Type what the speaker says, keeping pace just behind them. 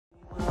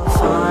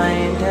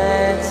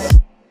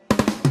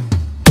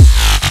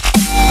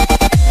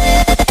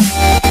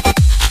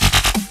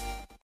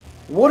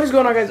What is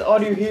going on, guys?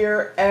 Audio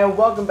here, and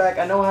welcome back.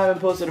 I know I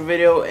haven't posted a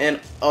video in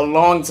a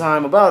long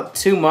time, about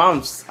 2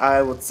 months,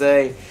 I would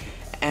say,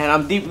 and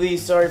I'm deeply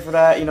sorry for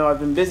that. You know, I've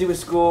been busy with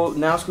school.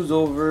 Now school's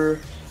over.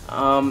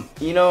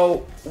 You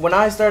know, when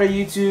I started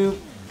YouTube,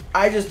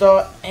 I just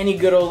thought any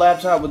good old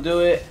laptop would do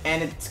it,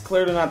 and it's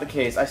clearly not the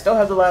case. I still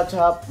have the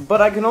laptop,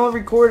 but I can only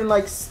record in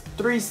like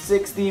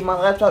 360. My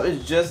laptop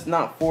is just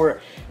not for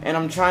it, and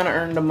I'm trying to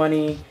earn the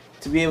money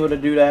to be able to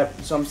do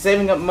that. So I'm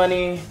saving up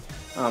money.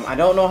 I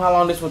don't know how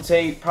long this will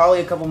take,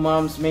 probably a couple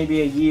months,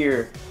 maybe a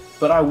year,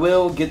 but I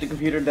will get the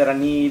computer that I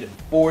need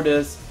for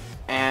this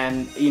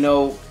and, you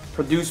know,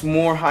 produce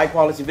more high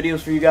quality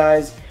videos for you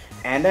guys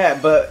and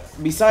that. But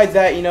besides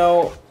that, you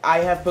know, I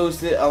have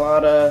posted a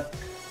lot of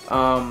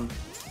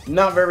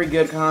not very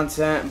good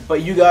content,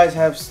 but you guys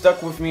have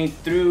stuck with me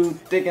through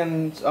thick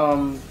and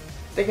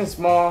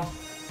small,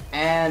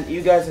 and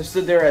you guys have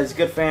stood there as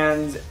good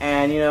fans.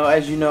 And you know,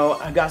 as you know,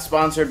 I got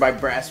sponsored by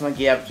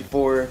Monkeigh apps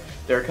before.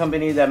 They're a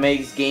company that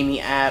makes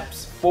gaming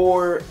apps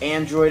for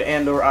Android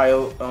and or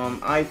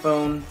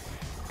iPhone,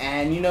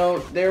 and you know,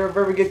 they're a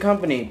very good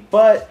company.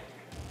 But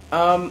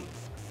all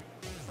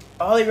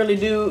they really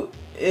do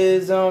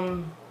is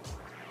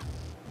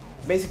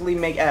basically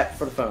make apps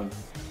for the phone,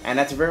 and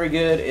that's very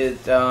good.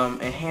 It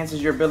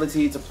enhances your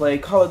ability to play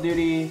Call of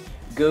Duty,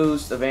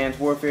 Ghost, Advanced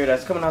Warfare.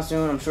 That's coming out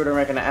soon. I'm sure they're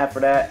making an app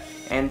for that.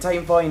 And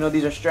Titanfall, you know,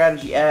 these are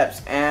strategy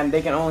apps, and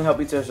they can only help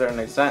you to a certain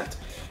extent.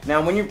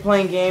 Now, when you're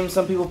playing games,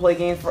 some people play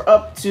games for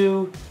up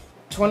to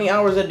 20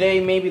 hours a day,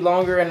 maybe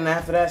longer, and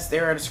after that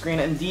stare at a screen,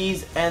 and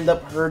these end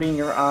up hurting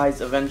your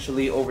eyes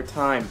eventually over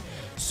time.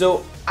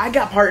 So I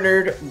got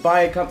partnered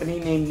by a company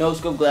named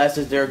NoScope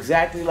glasses. They're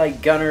exactly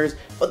like Gunners,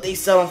 but they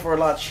sell them for a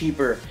lot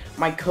cheaper.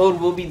 My code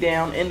will be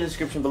down in the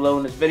description below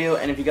in this video,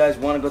 and if you guys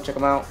want to go check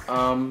them out,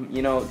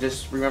 you know,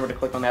 just remember to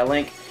click on that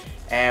link.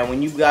 And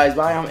when you guys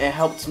buy them, it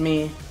helps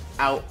me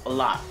out a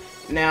lot.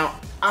 Now,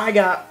 I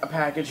got a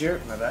package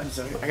here.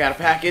 I got a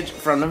package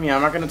from them. Yeah,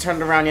 I'm not going to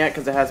turn it around yet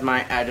because it has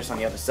my address on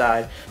the other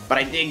side. But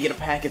I did get a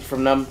package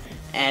from them,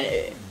 and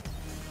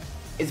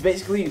it's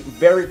basically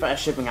very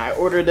fast shipping. I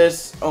ordered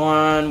this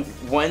on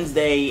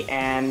Wednesday,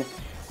 and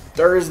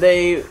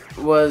Thursday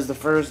was the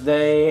first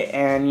day,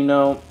 and you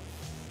know,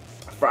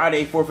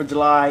 Friday, 4th of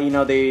July, you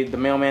know, the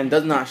mailman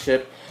does not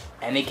ship,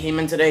 and they came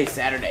in today,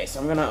 Saturday. So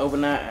I'm going to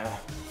open that.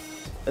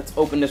 Let's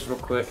open this real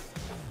quick,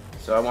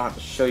 so I won't have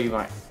to show you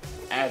my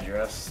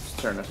address.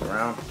 Let's turn this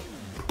around.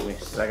 Give me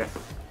a second.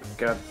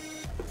 God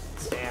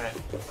damn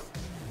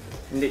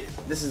it.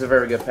 This is a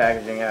very good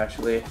packaging,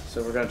 actually,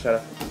 so we're going to try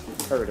to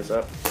hurry this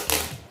up.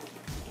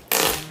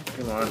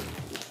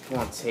 Come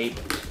on, tape.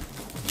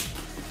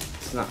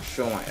 It's not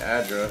showing my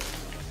address.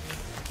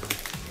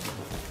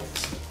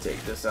 Let's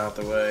take this out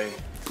the way.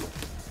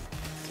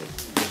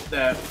 Take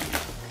that.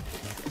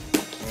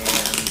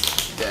 And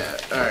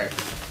that. Alright.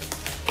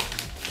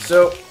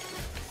 So,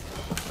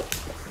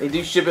 they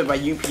do ship it by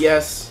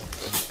UPS.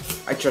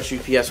 I trust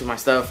UPS with my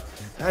stuff.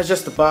 That's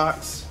just the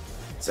box.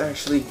 Let's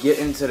actually get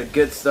into the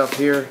good stuff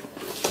here.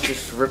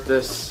 Just rip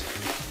this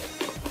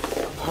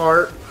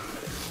apart.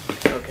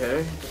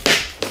 Okay.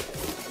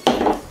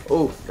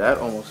 Oh, that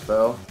almost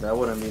fell. That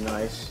wouldn't be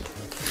nice.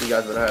 You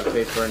guys would have to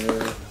pay for a new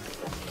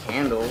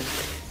candle.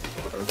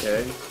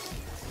 Okay.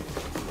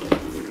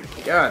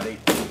 God, they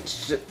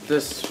shipped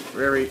this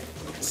very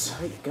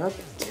tight. God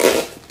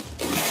damn.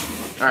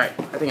 Alright,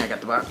 I think I got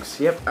the box.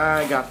 Yep,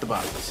 I got the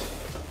box.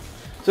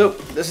 So,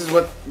 this is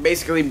what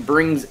basically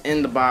brings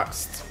in the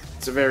box.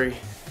 It's a very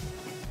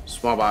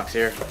small box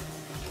here.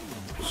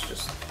 Let's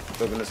just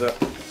open this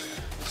up.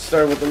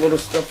 Start with the little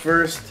stuff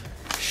first.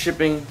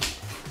 Shipping.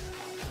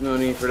 No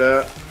need for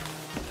that.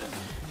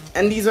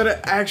 And these are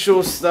the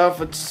actual stuff.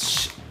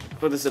 Let's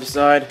put this to the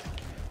side.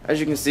 As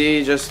you can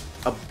see, just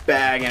a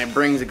bag, and it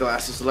brings the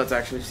glasses. So let's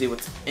actually see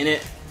what's in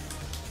it.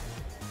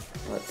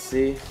 Let's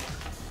see.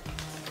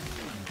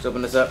 Let's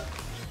open this up.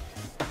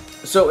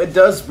 So it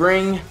does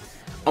bring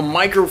a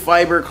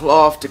microfiber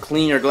cloth to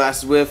clean your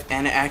glasses with,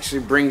 and it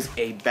actually brings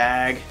a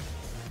bag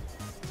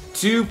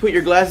to put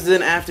your glasses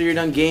in after you're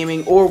done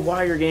gaming, or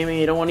while you're gaming.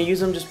 You don't want to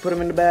use them, just put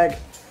them in the bag.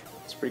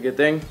 It's a pretty good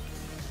thing.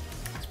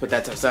 Let's put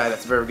that to the side.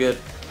 That's very good.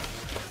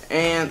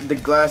 And the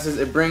glasses,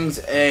 it brings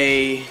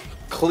a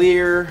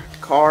clear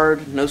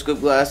card,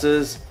 NoScope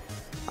glasses.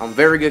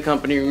 Very good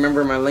company.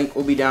 Remember, my link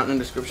will be down in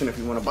the description if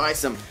you want to buy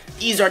some.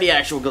 These are the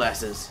actual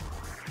glasses.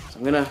 So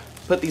I'm gonna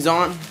put these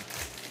on.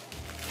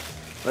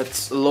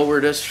 Let's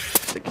lower this,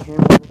 the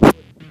camera.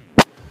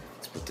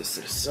 Let's put this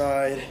to the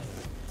side.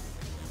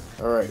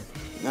 Alright,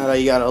 now that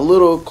you got a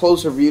little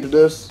closer view to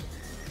this,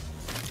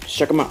 let's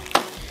check them out.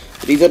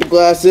 These are the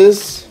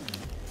glasses.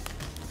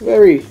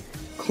 Very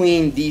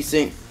clean,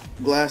 decent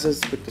glasses.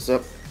 Pick this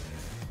up.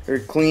 Very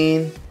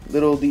clean,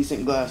 little,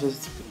 decent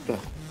glasses.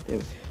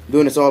 I'm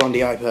doing this all on the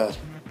iPad.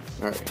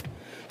 Alright,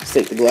 let's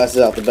take the glasses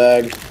out the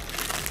bag.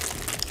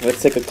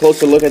 Let's take a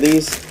closer look at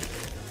these.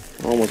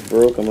 I almost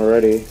broke them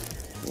already.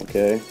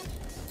 Okay.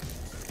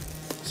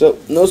 So,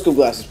 NoScope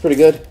glasses, pretty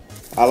good.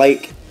 I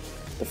like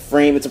the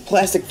frame. It's a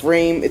plastic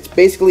frame. It's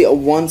basically a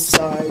one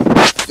size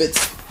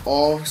fits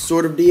all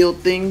sort of deal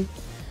thing.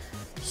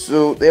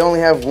 So they only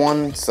have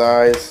one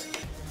size.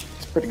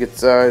 It's a pretty good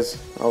size,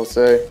 I would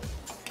say.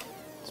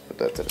 Let's put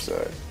that to the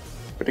side.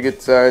 Pretty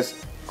good size.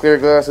 Clear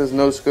glasses,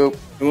 no scope.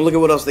 And we'll look at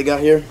what else they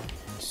got here.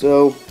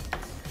 So,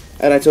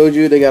 as I told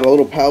you, they got a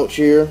little pouch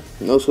here.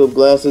 No scope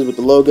glasses with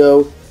the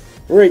logo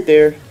right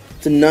there.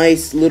 It's a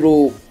nice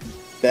little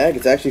bag.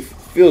 It actually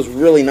feels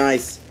really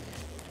nice.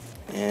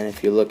 And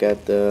if you look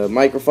at the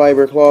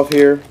microfiber cloth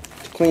here,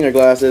 to clean your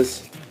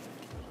glasses.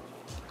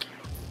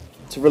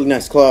 It's a really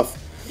nice cloth.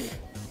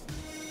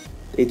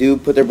 They do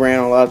put their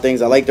brand on a lot of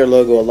things. I like their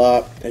logo a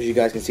lot, as you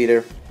guys can see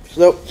there.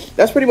 So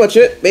that's pretty much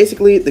it.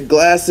 Basically, the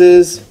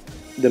glasses,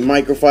 the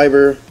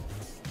microfiber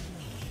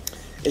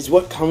is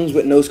what comes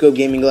with NoScope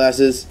gaming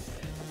glasses,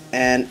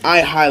 and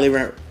I highly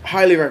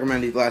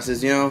recommend these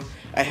glasses. You know,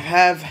 I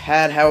have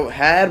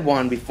had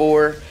one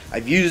before.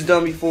 I've used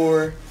them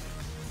before,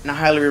 and I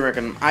highly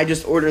recommend them. I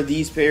just ordered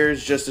these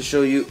pairs just to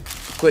show you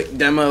a quick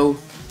demo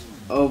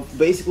of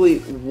basically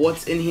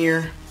what's in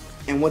here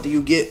and what do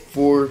you get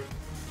for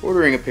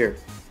ordering a pair.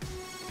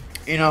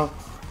 You know,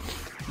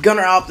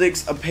 Gunnar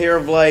Optics, a pair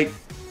of like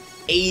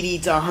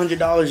 $80 to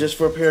 $100 just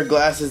for a pair of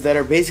glasses that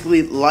are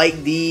basically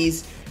like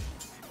these,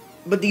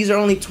 but these are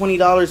only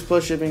 $20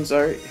 plus shipping.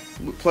 Sorry,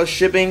 plus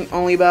shipping,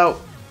 only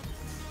about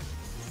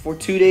for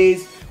 2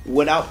 days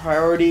without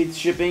priority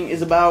shipping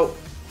is about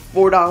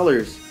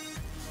 $4,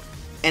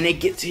 and it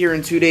gets here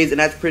in 2 days, and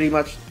that's pretty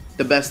much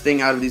the best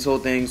thing out of these whole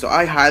things. So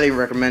I highly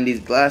recommend these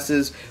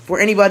glasses for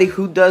anybody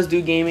who does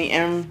do gaming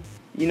and,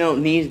 you know,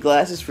 needs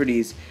glasses for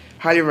these.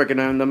 Highly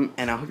recommend them,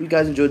 and I hope you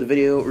guys enjoyed the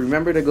video.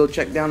 Remember to go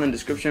check down in the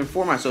description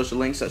for my social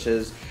links, such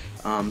as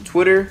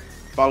Twitter.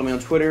 Follow me on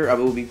Twitter. I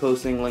will be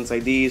posting links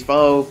like these.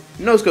 Follow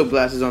NoScope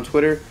Glasses on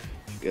Twitter.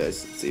 You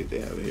guys, let's see if they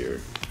have it here.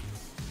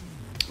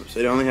 So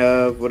they only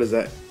have, what is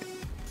that?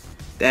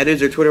 That is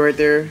their Twitter right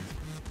there.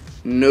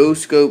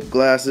 NoScope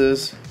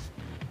Glasses.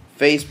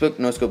 Facebook,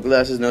 NoScope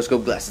Glasses,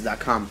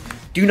 NoScopeGlasses.com.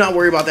 Do not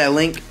worry about that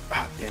link.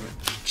 Oh, damn it.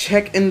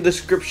 Check in the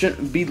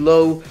description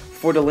below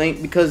for the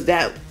link, because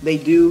that they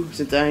do,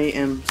 since I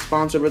am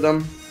sponsored with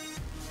them,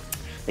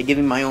 they give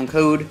me my own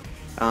code.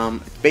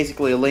 It's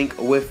basically a link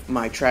with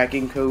my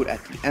tracking code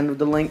at the end of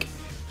the link.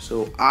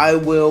 So I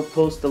will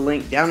post the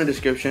link down in the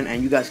description,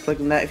 and you guys click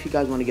on that if you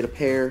guys want to get a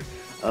pair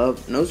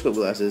of NoScope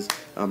glasses.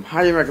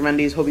 Highly recommend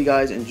these. Hope you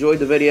guys enjoyed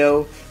the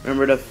video.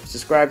 Remember to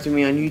subscribe to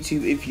me on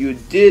YouTube if you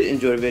did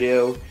enjoy the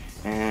video.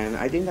 And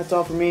I think that's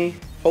all for me.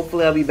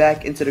 Hopefully I'll be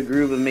back into the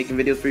groove of making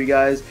videos for you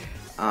guys.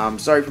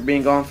 Sorry for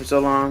being gone for so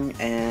long,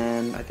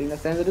 and I think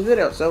that's the end of the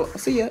video. So I'll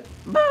see ya.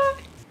 Bye.